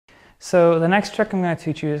So the next trick I'm going to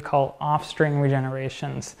teach you is called off-string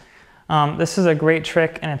regenerations. This is a great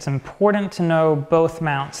trick, and it's important to know both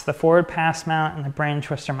mounts, the forward pass mount and the brain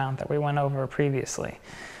twister mount that we went over previously.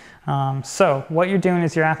 So what you're doing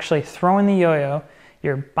is you're actually throwing the yo-yo,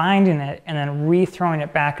 you're binding it, and then re-throwing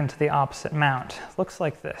it back into the opposite mount. It looks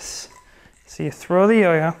like this. So you throw the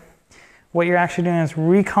yo-yo, what you're actually doing is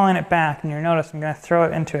recalling it back, and you'll notice I'm going to throw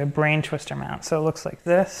it into a brain twister mount. So it looks like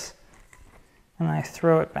this, and I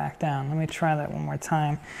throw it back down. Let me try that one more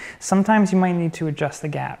time. Sometimes you might need to adjust the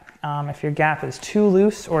gap. If your gap is too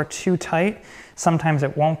loose or too tight, sometimes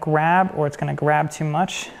it won't grab, or it's going to grab too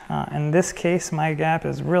much. In this case, my gap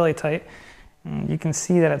is really tight, and you can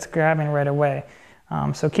see that it's grabbing right away.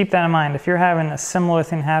 So keep that in mind. If you're having a similar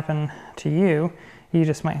thing happen to you, you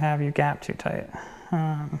just might have your gap too tight.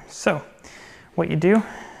 So what you do,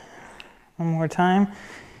 one more time,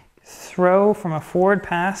 throw from a forward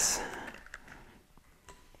pass,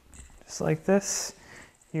 just like this.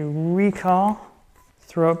 You recall,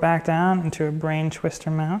 throw it back down into a brain twister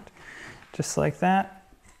mount, just like that.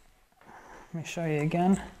 Let me show you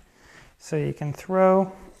again. So you can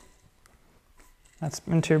throw, that's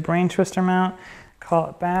into a brain twister mount, call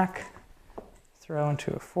it back, throw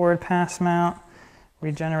into a forward pass mount,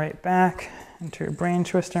 regenerate back into a brain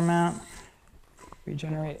twister mount,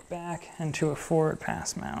 regenerate back into a forward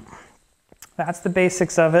pass mount. That's the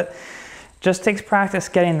basics of it. Just takes practice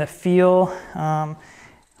getting the feel.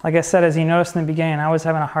 Like I said, as you noticed in the beginning, I was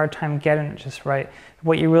having a hard time getting it just right.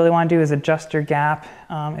 What you really want to do is adjust your gap.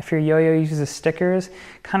 If your yo-yo uses stickers,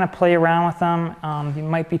 kind of play around with them. You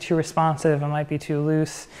might be too responsive, it might be too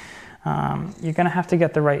loose. You're going to have to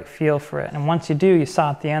get the right feel for it. And once you do, you saw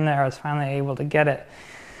at the end there, I was finally able to get it.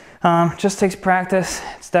 Just takes practice.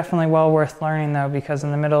 It's definitely well worth learning though, because in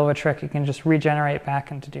the middle of a trick, you can just regenerate back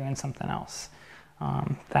into doing something else.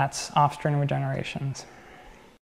 That's off-string regenerations.